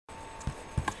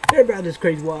about this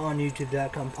crazy what on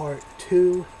YouTube.com part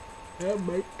 2. I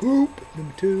might poop.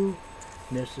 Number 2.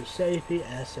 Mr. Safety,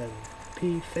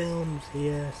 SMP Films,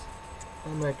 yes.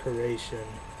 On my creation.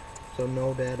 So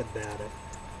no doubt about it.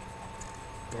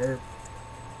 We're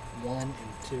 1 and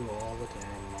 2 all the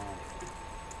time, man.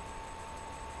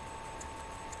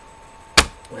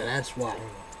 Well, that's why.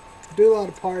 Do a lot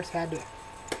of parts, had to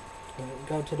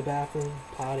go to the bathroom,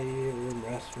 potty, room,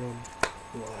 restroom,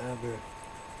 whatever.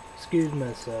 Excuse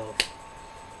myself.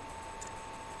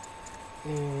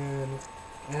 And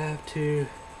I have to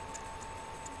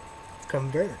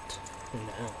convert.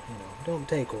 Don't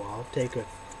take a while. Take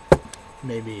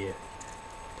maybe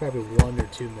probably 1 or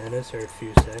 2 minutes or a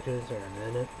few seconds or a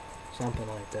minute. Something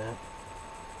like that.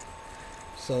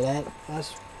 So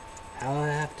that's how I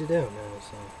have to do now.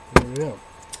 So here we go.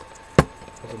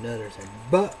 That's another thing.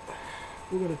 But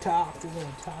we're gonna talk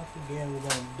again. We're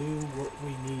gonna do what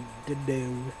we need to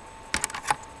do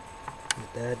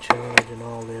with that charge and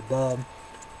all the above.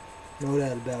 No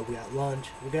doubt about it. We got lunch.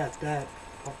 We got that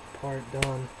part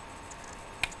done.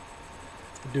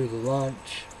 Do the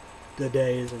lunch, the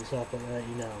days and stuff like that.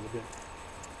 We're good.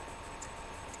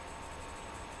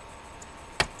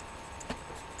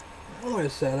 I want to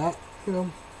set up,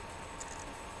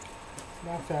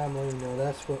 my family,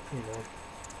 that's what,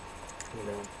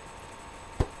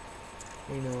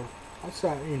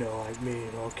 outside, like me,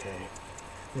 okay,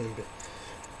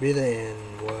 be the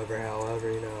end, whatever,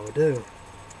 however, I would do.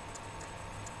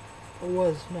 It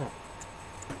was not.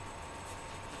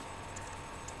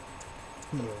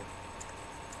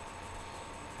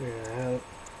 Yeah, I have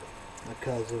a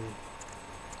cousin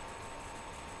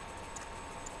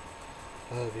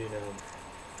of,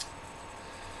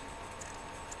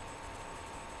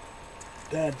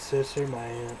 dad's sister, my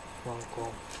aunt,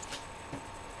 uncle,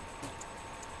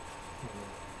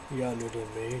 younger than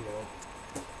me,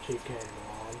 she came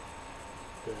along,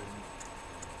 then,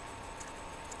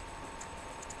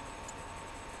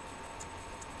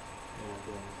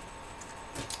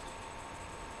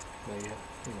 my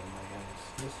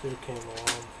sister came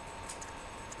along,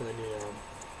 then,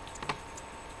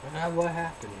 what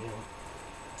happened,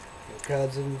 your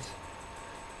cousins,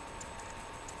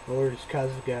 or his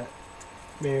cousin got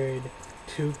married,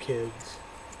 2 kids.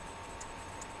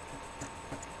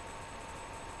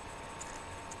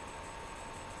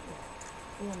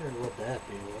 I wonder what that'd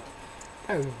be.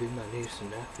 Probably would be my niece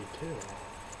and nephew too.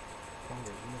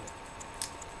 Probably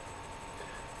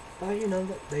not.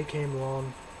 But they came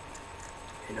along,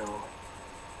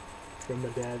 from my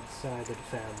dad's side of the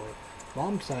family,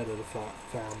 mom's side of the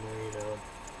family,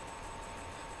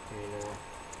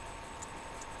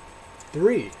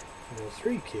 3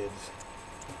 kids.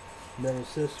 Middle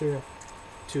sister,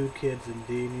 2 kids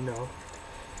indeed,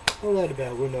 all that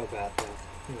about, we know about that,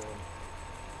 so.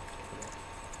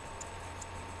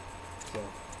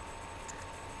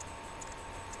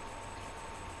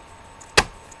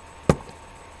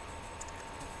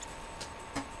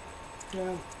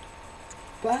 Yeah,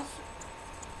 but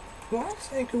I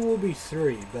think it will be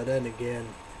 3, but then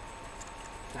again,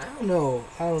 I don't know,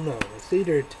 it's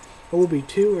either, it will be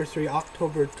 2 or 3,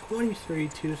 October 23,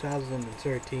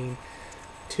 2013,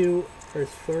 2 or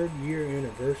 3rd year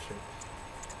anniversary.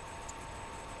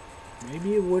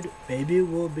 Maybe it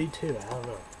will be 2, I don't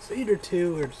know. It's either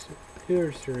 2 or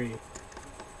 3.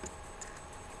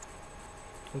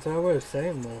 That's what I was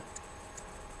saying, the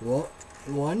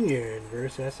 1 year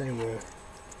anniversary, I think we're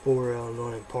 4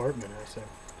 Illinois apartment, I said,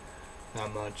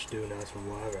 not much, do nothing,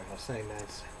 whatever. I was saying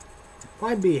that's,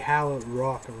 might be how it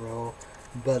rock and roll,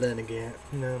 but then again,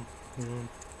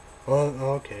 well,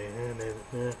 okay,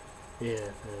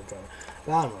 yeah, but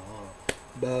I don't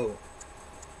know,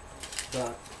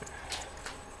 but,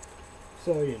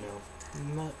 so,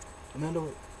 my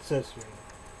middle sister,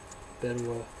 then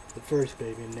the first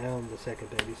baby, and now the second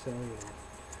baby, so,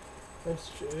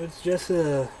 it's just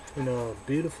a,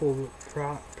 beautiful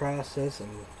process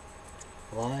in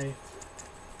life.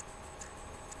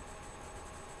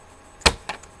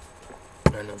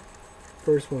 And the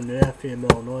first one, nephew in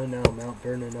Illinois, now Mount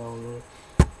Vernon, Illinois.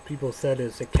 People said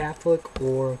it's a Catholic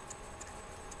or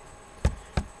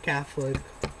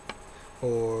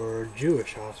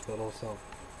Jewish hospital, so.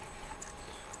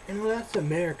 That's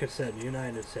America said, the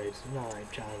United States. It's not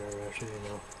like China or Russia,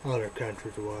 other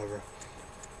countries or whatever.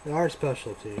 Our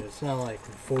specialty, it's not like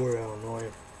 4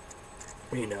 Illinois,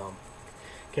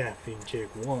 caffeine chick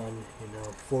 1,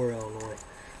 4 Illinois,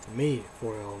 me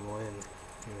 4 Illinois, and,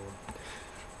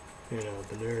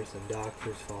 the nurse and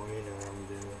doctor's phone, I'm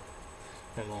doing,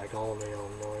 and like all the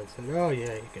Illinois said, oh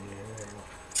yeah, you can do it,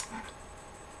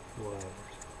 whatever.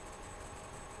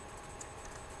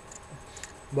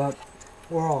 But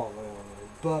we're all Illinois,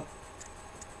 but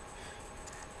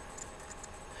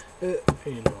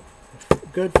you know,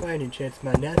 good fighting chance.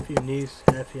 My nephew, niece,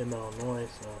 from Illinois,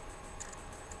 so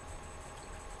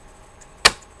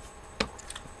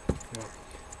you know,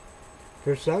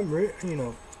 for some reason, you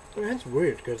know, that's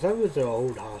weird because that was the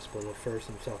old hospital first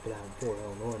and stuff down in Fort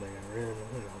Illinois. They got rid of,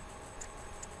 you know,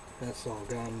 that's all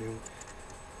gone new.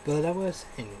 But I was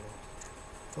saying, you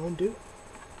know,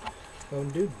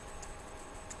 don't do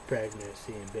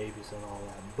pregnancy and babies and all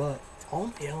that, but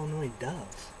only Illinois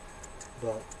does.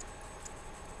 But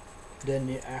then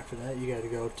after that, you got to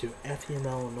go to Effingham,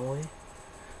 Illinois,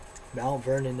 Mount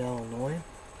Vernon, Illinois,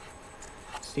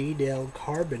 Seedale,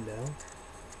 Carbondale,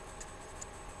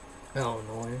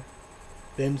 Illinois,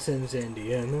 Vincent's,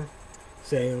 Indiana,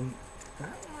 Salem. I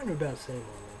don't know about Salem,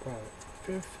 probably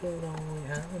Fairfield, Illinois.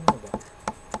 I don't know about that.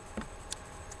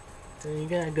 Then you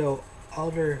gotta go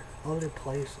other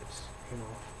places, you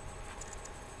know.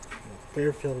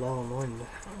 Fairfield, Illinois. I don't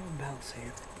know about Salem,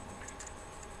 Illinois.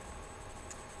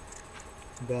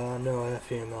 But I know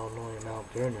Effingham, Illinois, and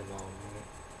Mount Vernon, Illinois.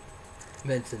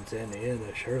 Vincent's,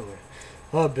 Indiana, surely.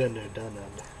 I've been there, done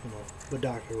that, you know. But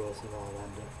Dr. Wilson, all that.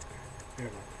 You're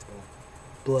not gonna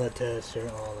blood tests and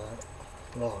all that.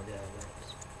 Oh yeah,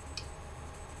 that's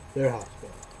their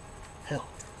hospital. Hell.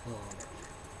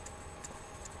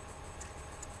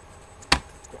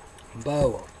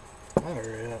 Boa. I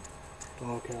heard that.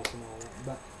 Podcast and all that.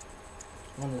 But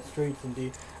on the streets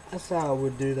indeed. That's how I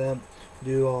would do that.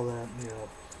 Do all that, you know.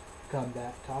 Come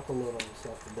back, talk a little and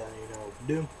stuff and that, you know,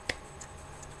 do.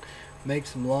 Make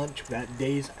some lunch. Got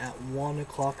days at 1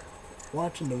 o'clock.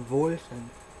 Watching The Voice and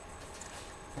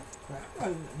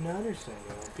another thing,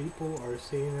 you know, people are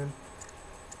seeing them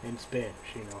in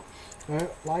Spanish, you know.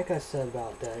 Like I said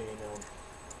about that, you know,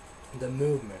 the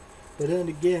movement. But then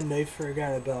again, they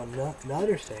forgot about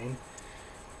another thing,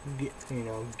 you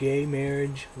know, gay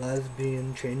marriage,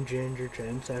 lesbian, transgender,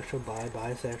 transsexual,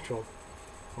 bisexual,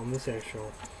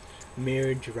 homosexual,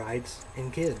 marriage rights,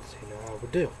 and kids, you know, how we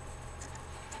do.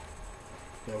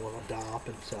 They want to adopt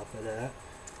and stuff like that,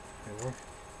 you know.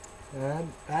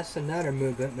 That's another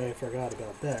movement they forgot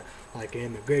about that, like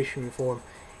immigration reform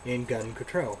and gun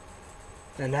control.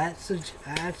 And that's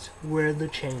where the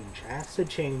change. That's the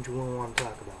change we want to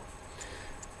talk about.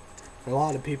 A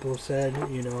lot of people said,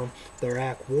 you know, the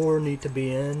Iraq War need to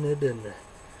be ended, and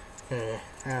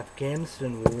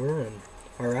Afghanistan War, and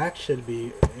Iraq should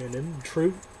be ended.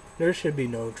 There should be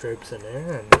no troops in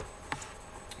there,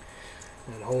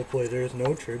 and hopefully there's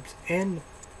no troops. And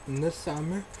in this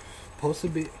summer, supposed to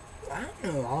be. I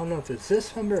don't know if it's this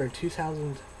summer or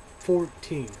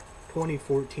 2014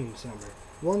 summer.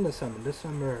 One this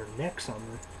summer or next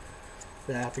summer,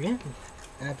 the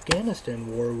Afghanistan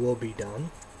war will be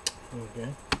done.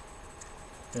 Okay.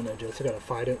 And I just gotta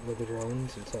fight it with the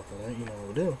drones and stuff like that, you know what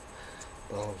we'll do.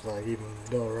 But I was like, even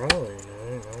Bill Riley, you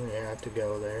know, you have to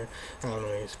go there. I don't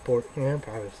know, support, yeah,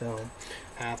 probably so.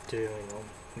 Have to, you know,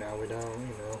 now we don't,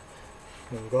 you know.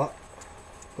 And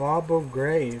Abu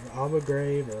Ghraib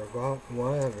or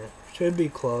whatever should be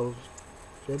closed.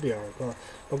 Should be already closed.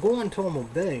 But Guantanamo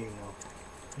Bay, you know,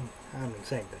 I don't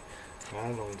think that. I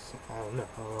don't know. I don't know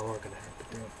what we're gonna have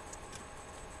to do.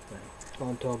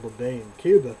 Guantanamo Bay in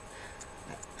Cuba.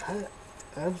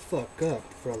 That's fucked up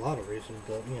for a lot of reasons,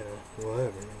 but you know,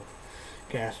 whatever. You know,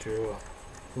 Castro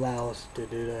allow us to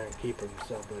do that and keep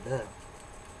himself like that.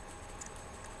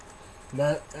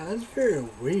 But that's very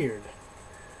weird.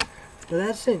 But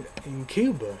that's in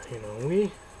Cuba, you know.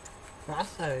 I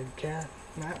said, cat.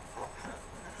 I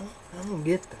don't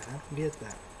get that. I don't get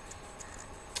that.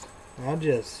 I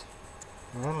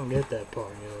don't get that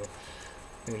part,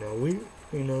 you know.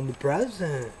 You know, the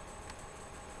president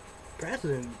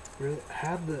really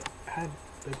had the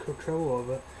control of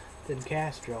it than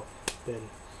Castro, than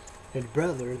his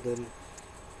brother, than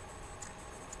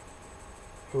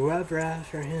whoever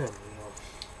after him, you know.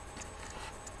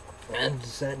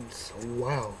 That's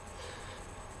wow.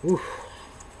 Oof.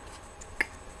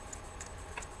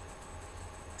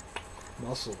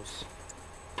 Muscles.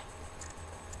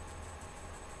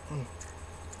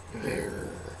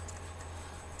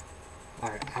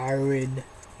 Our iron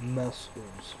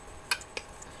muscles.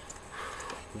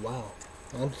 Wow,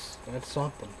 that's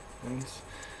something.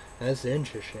 That's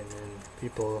interesting, and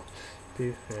people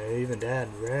even Dad,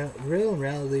 real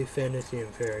reality, fantasy,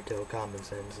 and fairy tale common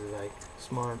sense is like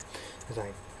smart. It's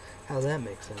like, how that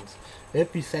makes sense?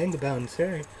 If you think about it in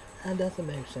theory, that doesn't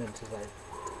make sense. It's like,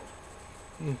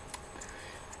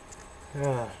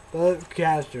 but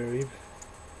Castro,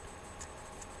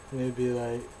 maybe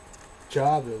like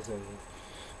Chavez and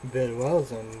Venezuela,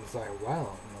 and it's like,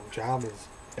 wow, you know, Chavez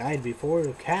died before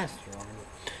Castro.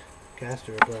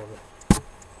 Castro probably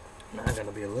not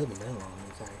gonna be living that long.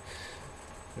 It's like,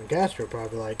 and Castro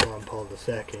probably like John Paul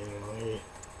II. He,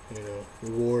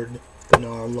 reward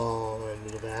Benar Law and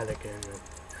the Vatican. And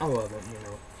I love it.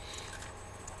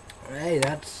 Hey,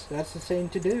 that's the thing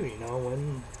to do.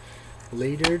 When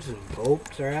leaders and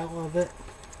popes are out of it,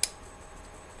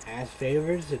 ask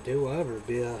favors to do whatever.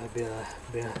 You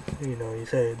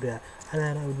say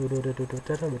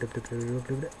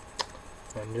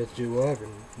and just do whatever.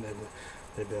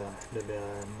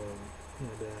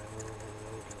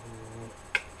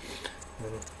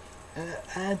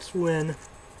 That's when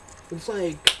it's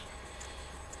like,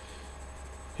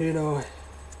 Ron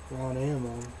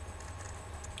Amon,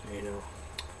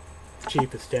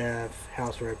 Chief of Staff,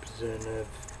 House Representative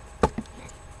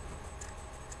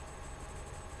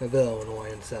of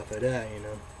Illinois and stuff like that,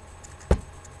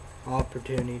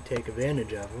 opportunity to take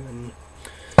advantage of it, and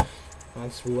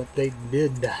that's what they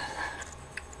did.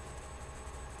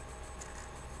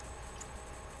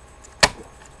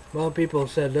 Well, people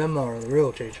said them are the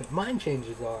real changes. Mine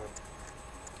changes are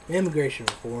immigration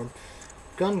reform,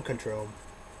 gun control,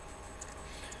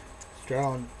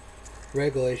 strong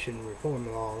regulation reform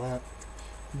and all that.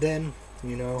 Then,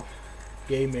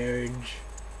 gay marriage,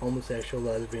 homosexual,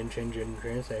 lesbian, transgender,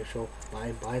 transsexual,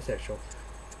 bisexual,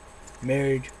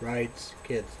 marriage, rights,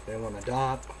 kids. They want to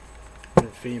adopt,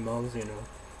 and females,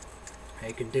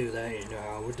 they can do that,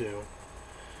 how we do.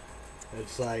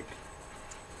 It's like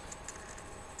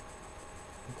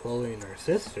Chloe and her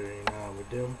sister, how we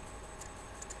do.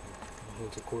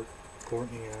 What's a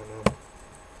Courtney, I don't know,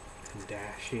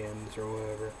 Kardashians or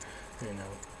whatever, and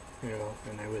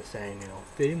they were saying,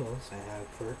 females, they have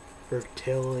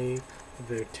fertility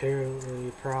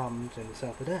problems and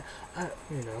stuff like that.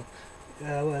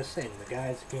 I was saying, the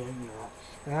guys can't,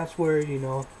 that's where, the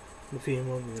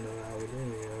female, how we do,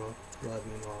 love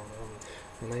me and all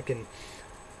that, and they can,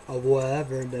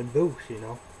 whatever, then boost,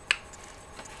 and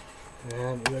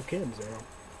have their kids,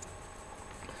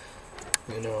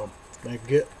 like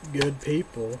good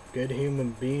people, good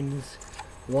human beings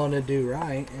want to do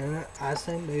right, and I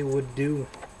think they would do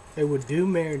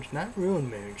marriage, not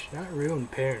ruin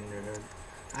parenthood.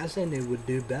 I think they would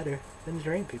do better than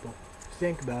straight people.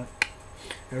 Think about it.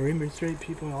 And remember straight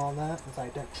people and all that, it's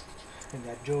like that, and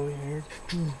that Joey hairs,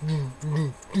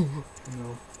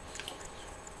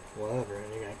 whatever,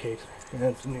 and you got cakes, and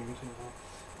that's niggas,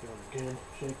 going again,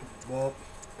 shaking the butt,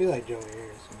 be like Joey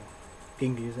hairs,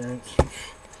 pinkies,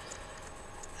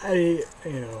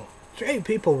 straight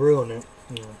people ruin it.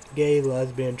 Gay,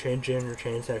 lesbian, transgender,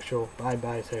 transsexual, bisexual,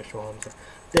 homosexual.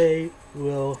 They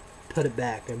will put it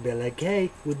back and be like, hey,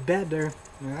 we're better.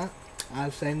 I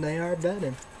was saying they are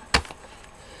better.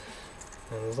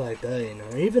 And it's like that,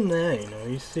 even that,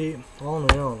 you see, all in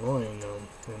Illinois,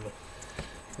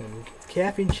 and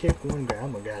Caffeine Chick One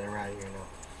Grandma got it right,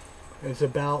 It's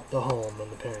about the home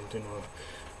and the parents,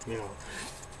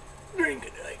 drink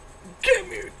it, like, come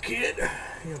here, kid.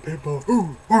 People,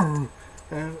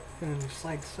 and it's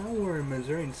like somewhere in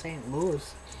Missouri, in St.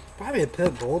 Louis, probably a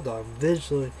pit bulldog,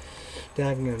 visually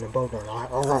attacking in a bulldog.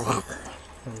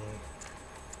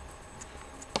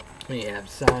 And you have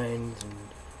signs and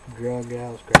drug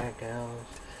house, crack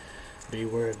house,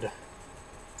 beware dog,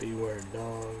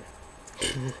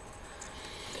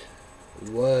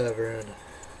 whatever.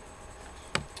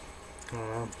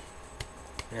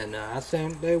 And I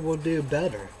think they will do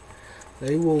better.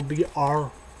 They will be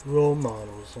our role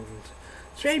models, and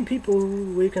straight people,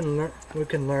 we can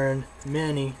learn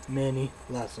many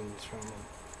lessons from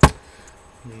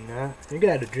them. You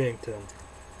gotta drink to them.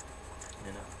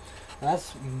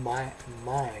 That's my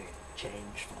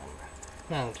change from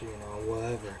not to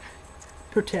whatever.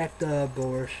 Protect the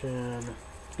abortion,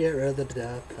 get rid of the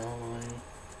death penalty.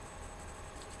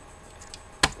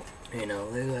 They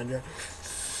let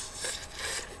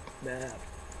that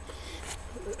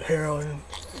heroin,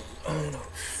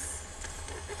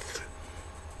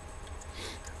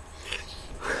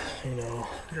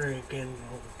 drinking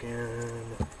again,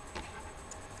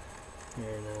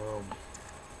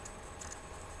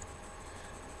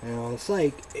 it's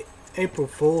like April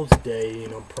Fool's Day,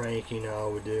 prank, we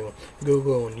do.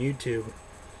 Google and YouTube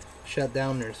shut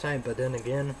down their site, but then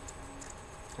again,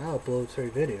 I upload 3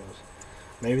 videos.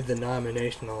 Maybe the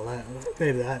nomination, all that,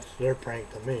 maybe that's their prank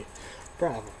to me.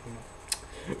 Probably,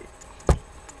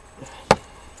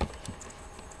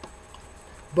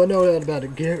 But know that about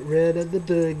it. Get rid of the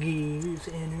boogies,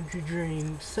 energy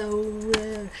drinks,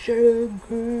 soda,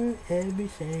 sugar,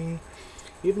 everything.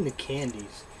 Even the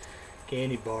candies.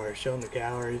 Candy bars, showing the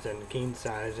calories and the king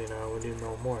size, we do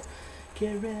no more.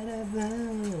 Get rid of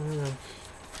them.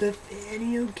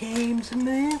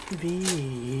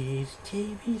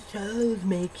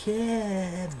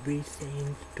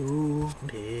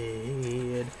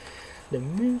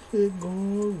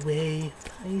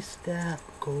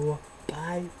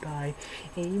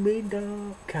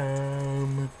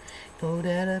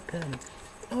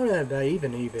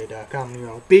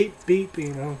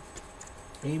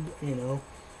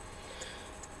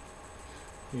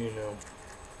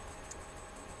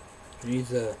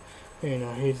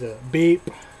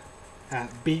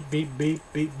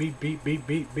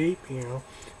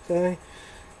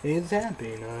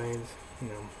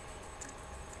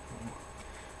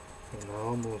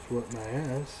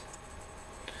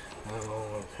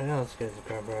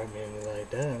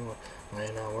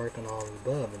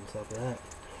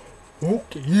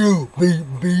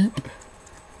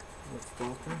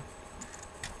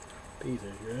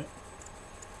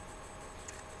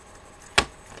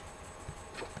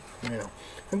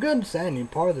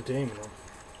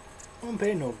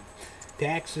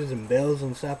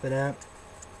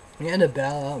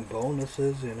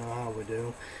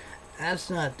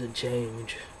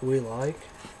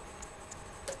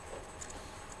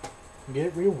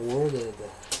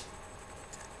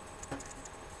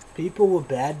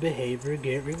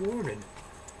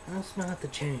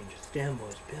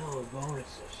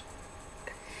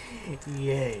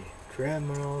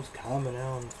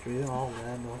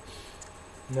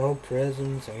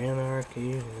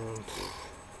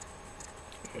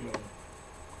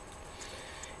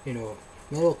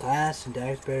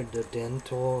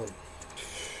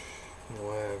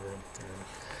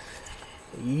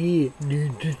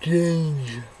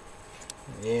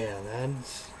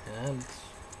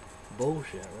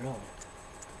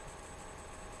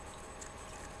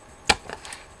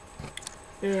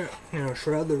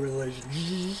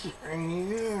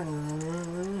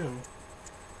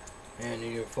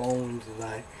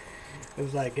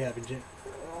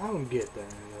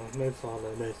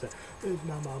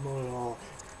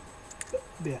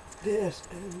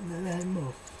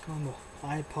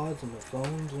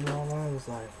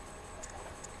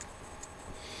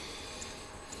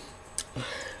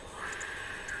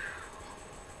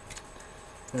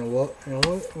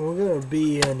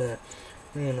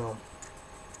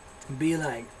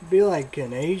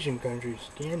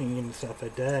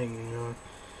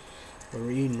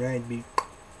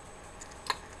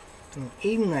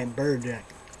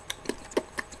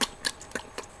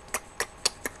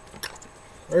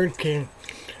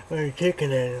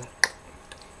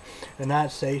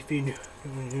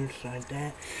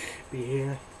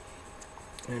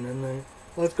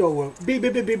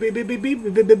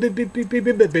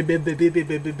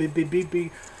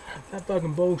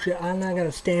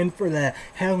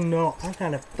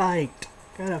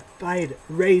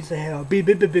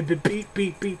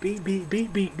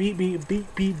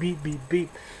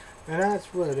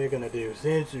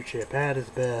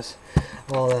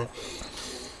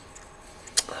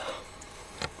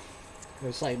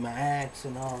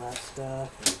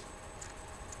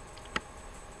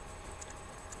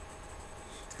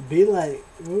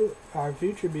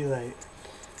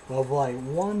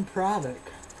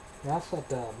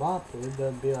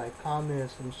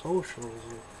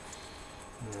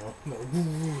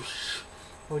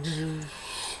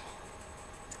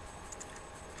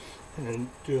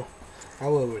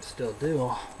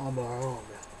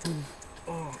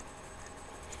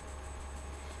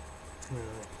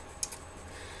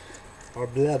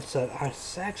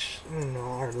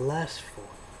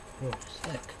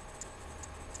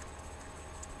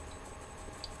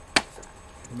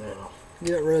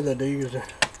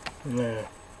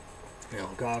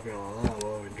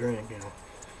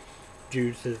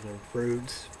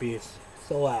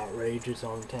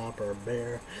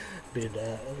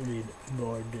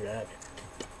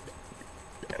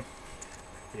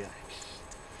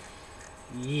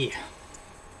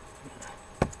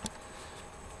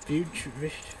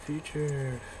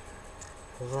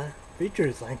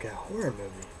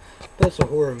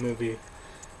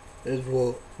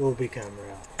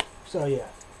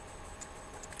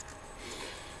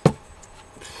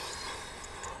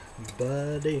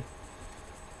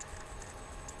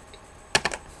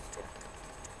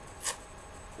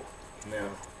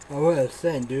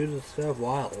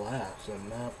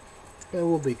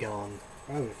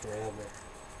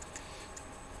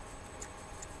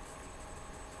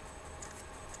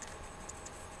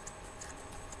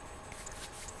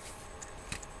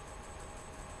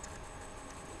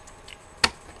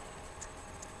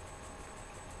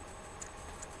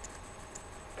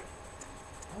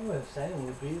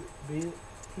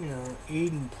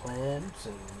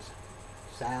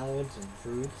 salads and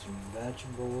fruits and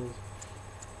vegetables,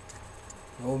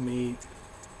 no meat,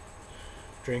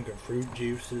 drinking fruit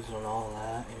juices and all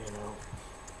that, you know.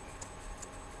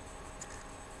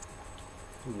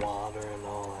 Water and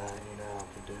all that, you know how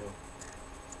to do.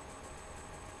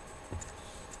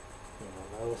 You know,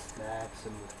 no snacks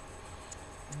and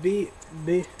be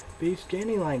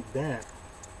skinny like that.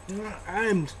 You know,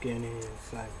 I'm skinny.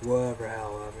 It's like whatever,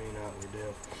 however, you know what we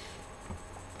do.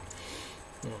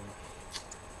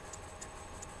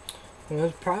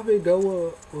 Let's probably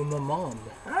go with my mom.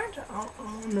 I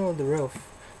don't know the real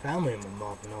family of my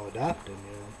mom, no adopted,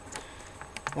 you know.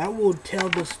 That will tell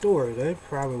the story. They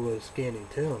probably was skinny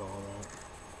too and all that.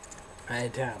 I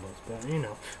had tablets, but you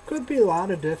know, could be a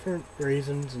lot of different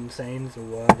reasons and sayings or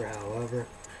whatever, however,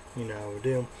 you know, we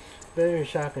do. Very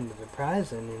shocking to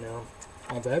surprising, you know,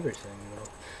 of everything, you know.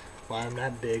 Why I'm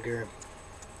not bigger,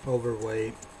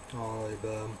 overweight, all the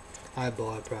above, high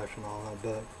blood pressure and all that,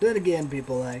 but then again,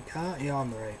 people like, yeah,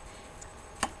 I'm right.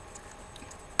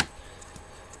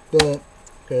 But,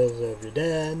 because of your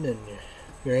dad and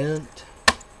your aunt,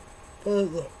 but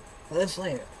look, that's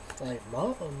like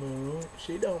mom, you know,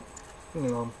 she don't, you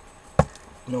know,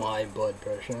 no high blood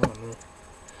pressure, I don't know.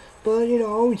 But, you know,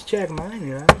 always check mine,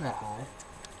 you know, I'm not high.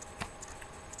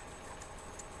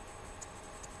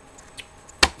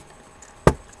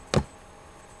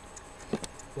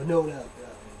 But no doubt,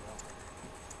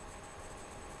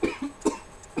 you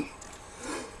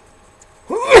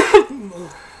know.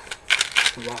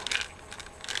 Wow.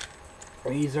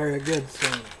 These are a good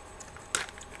son.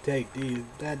 Take these.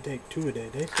 That'd take 2 a day.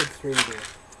 They said 3 a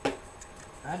day.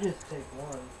 I just take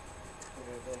one.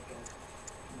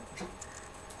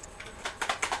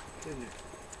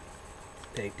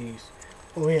 Take these.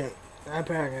 Oh yeah, I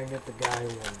probably gotta get the guy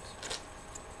ones.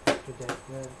 Get that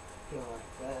good. Feel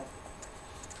like that.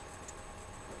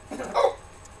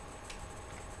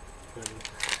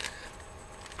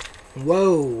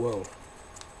 Whoa, whoa.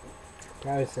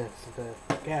 Probably since the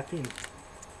caffeine.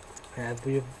 Have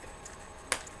you?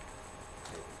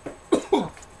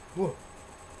 Whoa.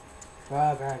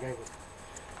 I gotta get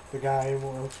the guy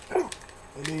wants.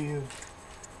 What do you?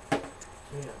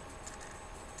 Yeah.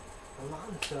 A lot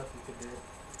of stuff you could do.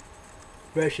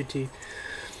 Brush your teeth.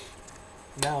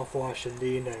 Mouthwash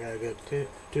indeed. I gotta get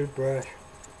toothbrush,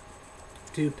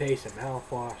 toothpaste, and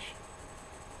mouthwash.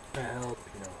 That help,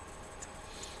 you know.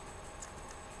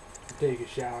 Taking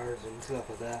showers and stuff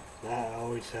like that. That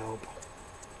always help.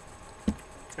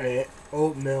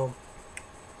 Oatmeal,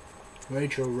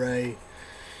 Rachel Ray,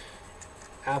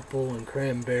 apple and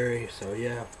cranberry. So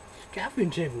yeah, caffeine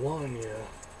take one. Yeah,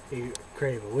 you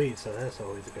crave a week, so that's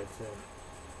always a good thing.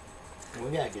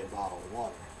 We gotta get a bottle of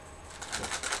water.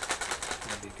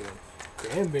 That'd be good.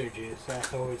 Cranberry juice.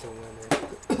 That's always a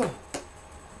winner.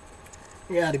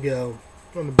 We gotta go.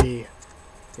 I'm gonna be.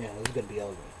 Yeah, this is gonna be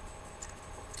ugly.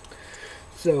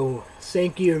 So,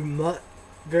 thank you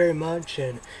very much,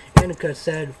 and Annika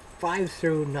said 5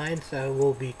 through 9th I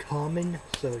will be coming,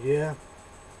 so yeah.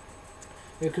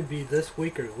 It could be this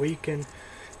week or weekend,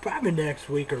 probably next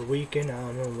week or weekend, I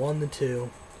don't know, 1 to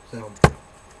 2, so.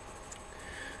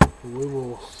 We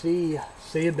will see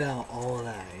about all of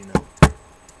that, you know.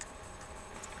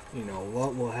 You know,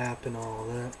 what will happen, all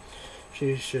of that.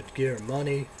 She should get her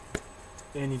money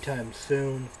anytime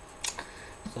soon.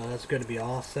 So that's going to be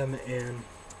awesome. And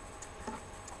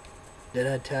did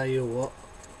I tell you what?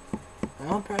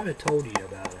 I probably told you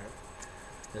about her.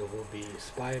 It will be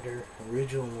Spider,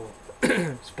 original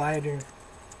Spider.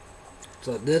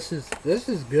 So this is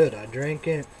good. I drank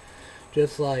it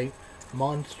just like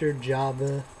Monster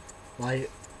Java,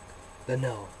 like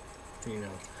vanilla. You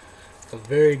know, so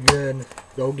very good.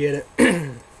 Go get it.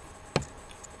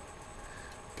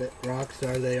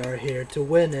 RockStar, they are here to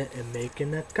win it and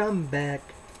making a comeback.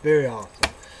 Very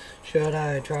awesome. Should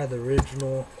I try the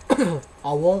original?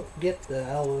 I won't get the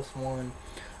Ellis one.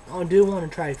 I do want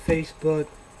to try Facebook.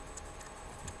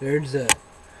 There's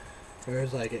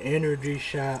like an energy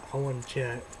shot. I want to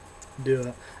check. Do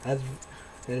it. As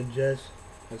an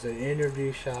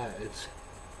energy shot. It's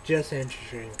just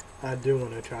interesting. I do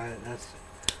want to try it.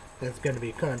 That's gonna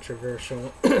be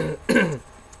controversial.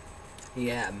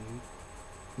 Yeah.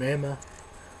 Mama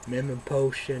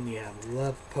potion, you have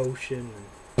love potion,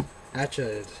 and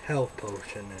actually it's health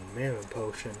potion and mama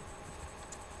potion.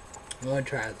 I want to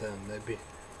try them, that'd be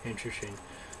interesting.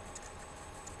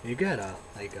 You got a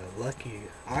lucky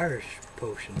Irish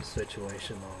potion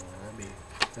situation on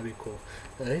that'd be cool.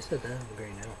 They said that was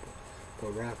green apple.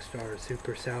 But RockStar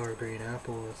super sour green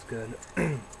apple is good.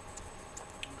 And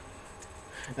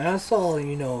I saw,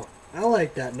 I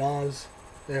like that Nas.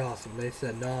 They're awesome. They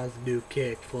said Nas new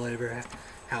kick flavor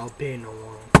jalapeno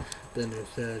one. Then it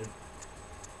said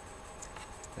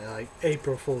like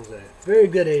April Fool's Day. Very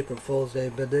good April Fool's Day,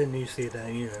 but then you see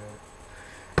that, you know.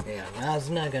 Yeah, I was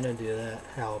not gonna do that.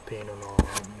 Jalapeno and all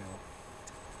that,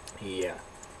 you know. Yeah.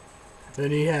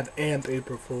 Then you have AMP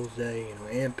April Fool's Day, you know,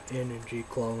 AMP Energy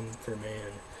Clone for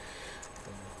Man.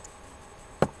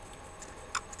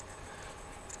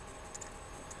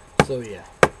 So yeah.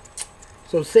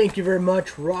 So thank you very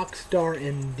much, RockStar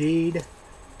indeed.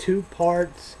 2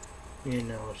 parts. You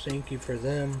know, thank you for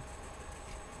them.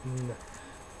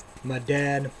 My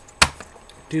dad.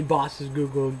 2 bosses,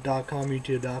 Google.com,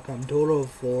 YouTube.com. Total of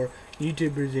 4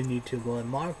 YouTubers in YouTube 1.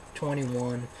 Mark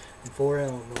 21 in 4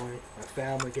 Illinois. My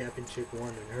family, Captain Chick 1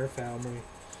 and her family.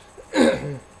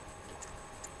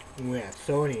 We have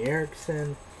Sony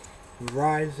Ericsson,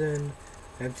 Verizon,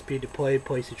 XP to play,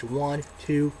 PlayStation 1,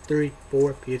 2, 3,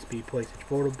 4, PSP, PlayStation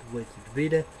Portable, PlayStation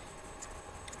Vita,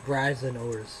 Verizon,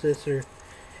 older sister,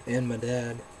 and my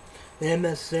dad.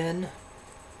 MSN,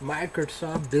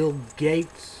 Microsoft, Bill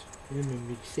Gates,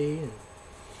 MBC, and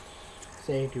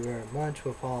thank you very much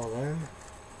with all of them.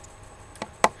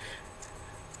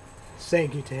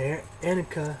 Thank you to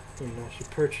Annika, you know, she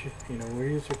purchased, you know, we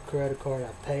used her credit card,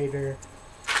 I paid her.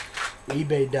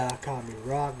 eBay.com,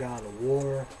 Rock, God of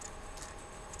War,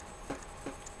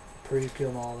 Pre-kill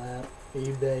and all that.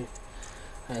 eBay,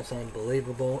 that's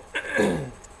unbelievable.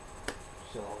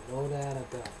 So, know that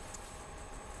about.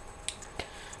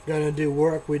 Gonna do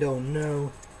work we don't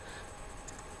know.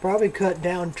 Probably cut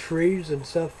down trees and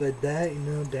stuff like that. You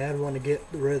know, Dad want to get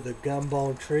rid of the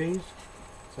gumball trees.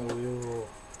 So we will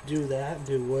do that.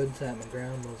 Do woods at my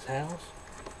grandma's house.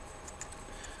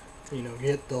 You know,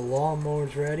 get the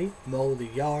lawnmowers ready. Mow the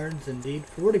yards. Indeed,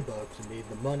 40 bucks. Indeed,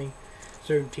 the money.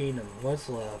 13 and what's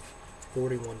left.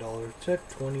 $41. Took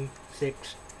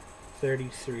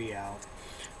 26.33 out.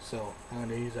 So I'm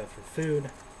gonna use that for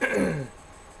food.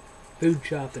 Food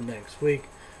shopping next week.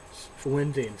 For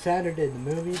Wednesday and Saturday, the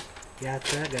movies. Got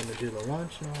that. Gonna do the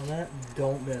lunch and all that.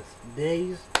 Don't miss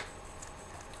days.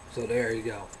 So there you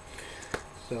go.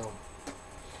 So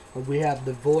we have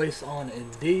The Voice on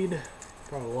Indeed.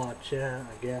 Probably watch that.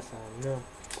 I guess, I don't know.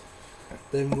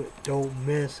 Then don't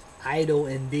miss Idol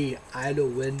Indeed. Idol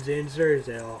Wednesday and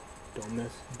Thursday. Don't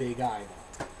miss Big Idol.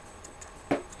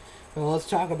 Now let's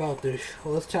talk about this.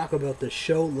 Let's talk about the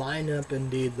show lineup.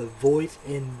 Indeed, The Voice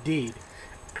Indeed.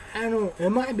 I don't. It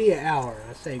might be an hour.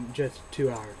 I say just 2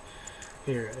 hours.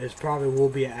 Here, it probably will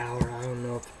be an hour. I don't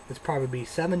know if it's probably be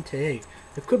 7 to 8.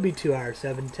 It could be 2 hours,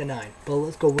 7 to 9. But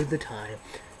let's go with the time.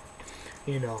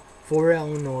 You know, for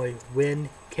Illinois, Win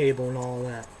cable and all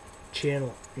that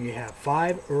channel. You have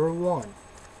 5 or 1.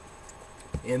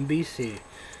 NBC,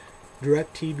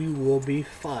 DirecTV will be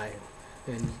 5,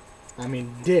 and I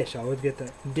mean Dish. I always get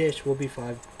that. Dish will be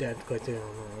 5. Dad's clicked it on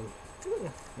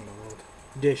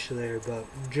Dish there, but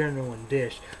general and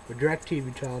Dish. But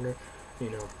DirecTV channel, you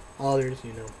know, others,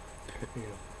 you know,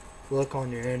 look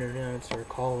on your internet or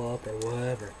call up or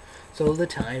whatever. So the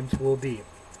times will be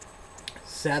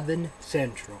 7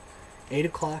 Central, 8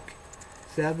 o'clock,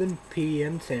 7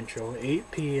 p.m. Central, 8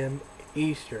 p.m.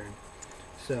 Eastern.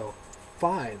 So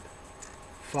 5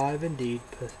 indeed,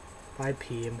 5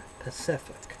 p.m.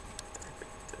 Pacific.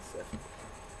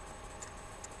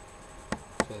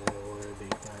 So that would be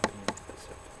 5 p.m.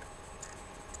 Pacific.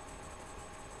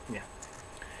 Yeah.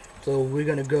 So we're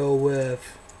gonna go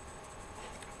with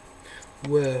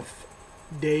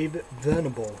Dave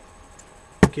Venable.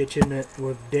 Kitchen it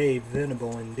with Dave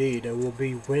Venable indeed. It will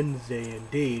be Wednesday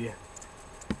indeed.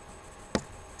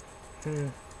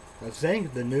 I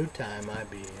think the new time might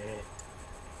be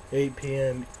 8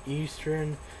 p.m.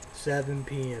 Eastern, 7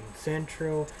 p.m.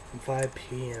 Central, and 5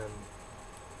 p.m.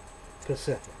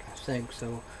 Pacific. I think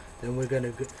so. Then we're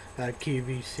gonna go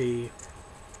QVC.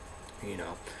 You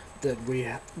know that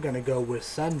we're gonna go with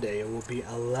Sunday. It will be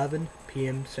 11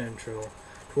 p.m. Central,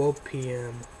 12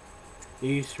 p.m.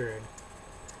 Eastern,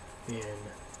 and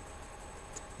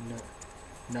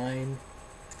 9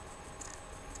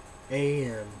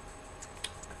 a.m.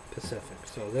 Pacific.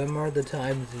 So them are the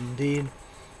times indeed.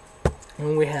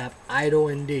 And we have Idol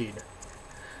Indeed.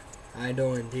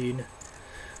 Idol Indeed.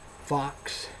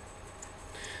 Fox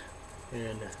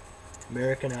and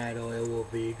American Idol. It will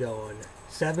be going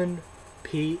 7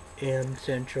 p.m.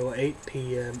 Central, 8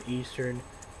 p.m. Eastern,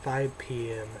 5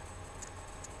 p.m.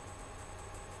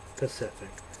 Pacific.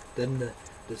 Then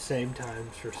the same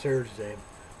times for Thursday.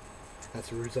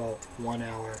 That's a result. 1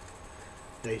 hour.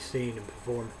 They sing and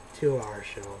perform 2-hour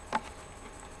show.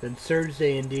 Then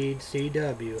Thursday indeed,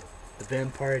 CW, The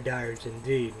Vampire Diaries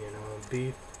indeed, you know,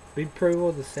 be pretty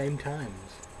well the same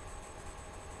times.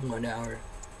 1 hour.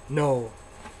 No.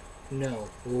 No,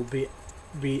 it will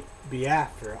be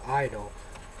after idle.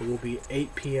 It will be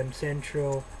 8 p.m.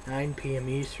 Central, 9 p.m.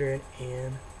 Eastern,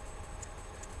 and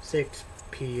 6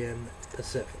 p.m.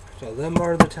 Pacific. So them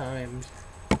are the times.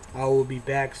 I will be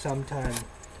back sometime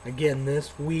again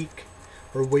this week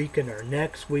or weekend or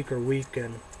next week or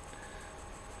weekend.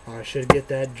 I should get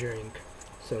that drink,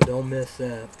 so don't miss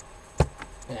that.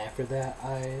 And after that,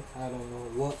 I don't know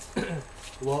what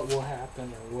what will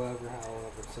happen or whatever,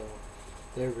 however. So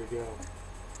there we go.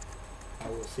 I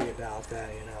will see about that,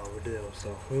 we do.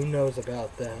 So who knows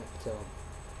about that? So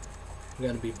it's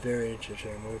gonna be very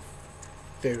interesting. We've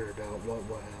figured out what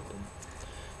will happen.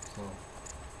 So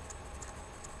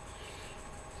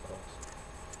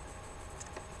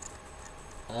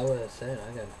I was saying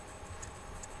I gotta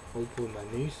hopefully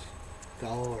my niece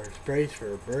got all her sprays for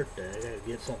her birthday. I gotta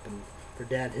get something for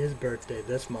Dad his birthday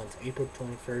this month, April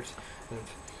 21st.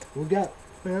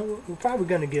 And we're probably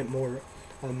gonna get more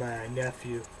of my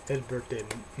nephew, his birthday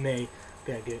May.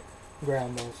 Gotta get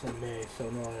grandma's in May, so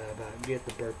know about get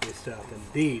the birthday stuff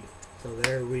indeed. So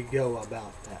there we go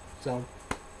about that. So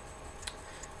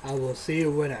I will see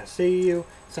you when I see you,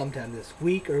 sometime this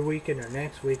week or weekend or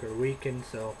next week or weekend.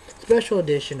 So special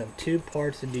edition of 2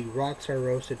 parts of the RockStar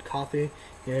roasted coffee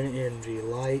and energy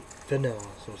light vanilla.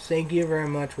 So thank you very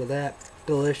much for that.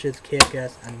 Delicious,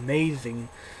 kick-ass, amazing,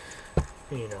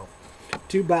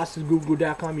 2 bosses,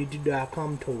 google.com,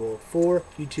 youtube.com, total of 4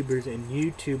 YouTubers in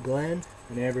YouTube land,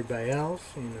 and everybody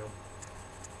else,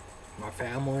 my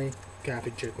family,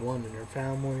 Coffee Chick 1 and her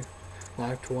family,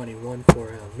 Live 21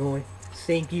 for Illinois.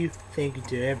 Thank you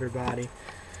to everybody,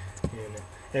 and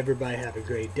everybody have a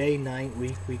great day, night,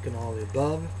 week, and all the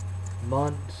above,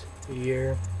 months,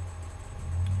 year.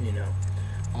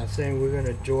 I'm saying we're gonna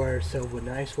enjoy ourselves with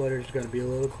nice weather. It's gonna be a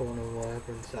little cold and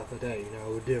whatever and stuff like that,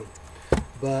 we do.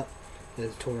 But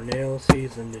it's tornado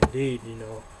season indeed,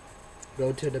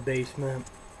 go to the basement,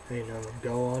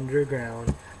 go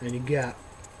underground, and you got,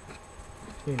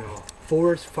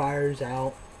 forest fires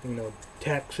out,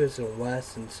 Texas and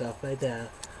West and stuff like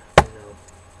that,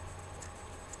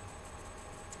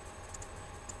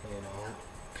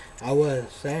 I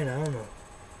was saying, I don't know,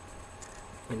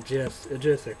 it's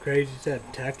just a crazy stuff.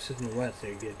 Texas and West,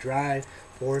 they get dry,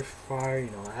 forest fire,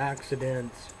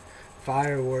 accidents,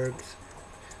 fireworks,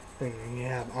 and you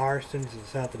have arsons and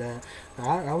stuff like that.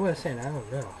 I was saying, I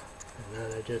don't know,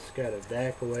 and I just gotta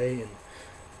back away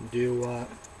and do what,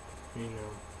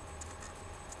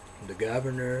 the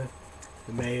governor,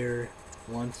 the mayor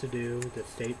wants to do, the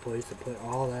state police, to put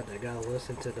all that. They gotta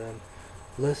listen to them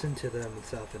and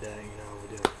stuff like that.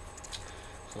 We do.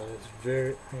 So it's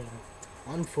very,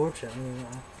 unfortunate.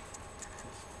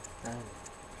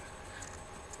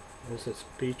 It's a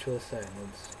speechless thing.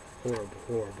 It's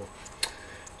horrible.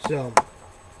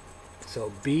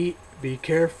 So be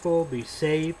careful, be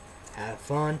safe, have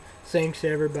fun. Thanks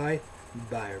everybody.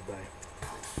 Bye everybody.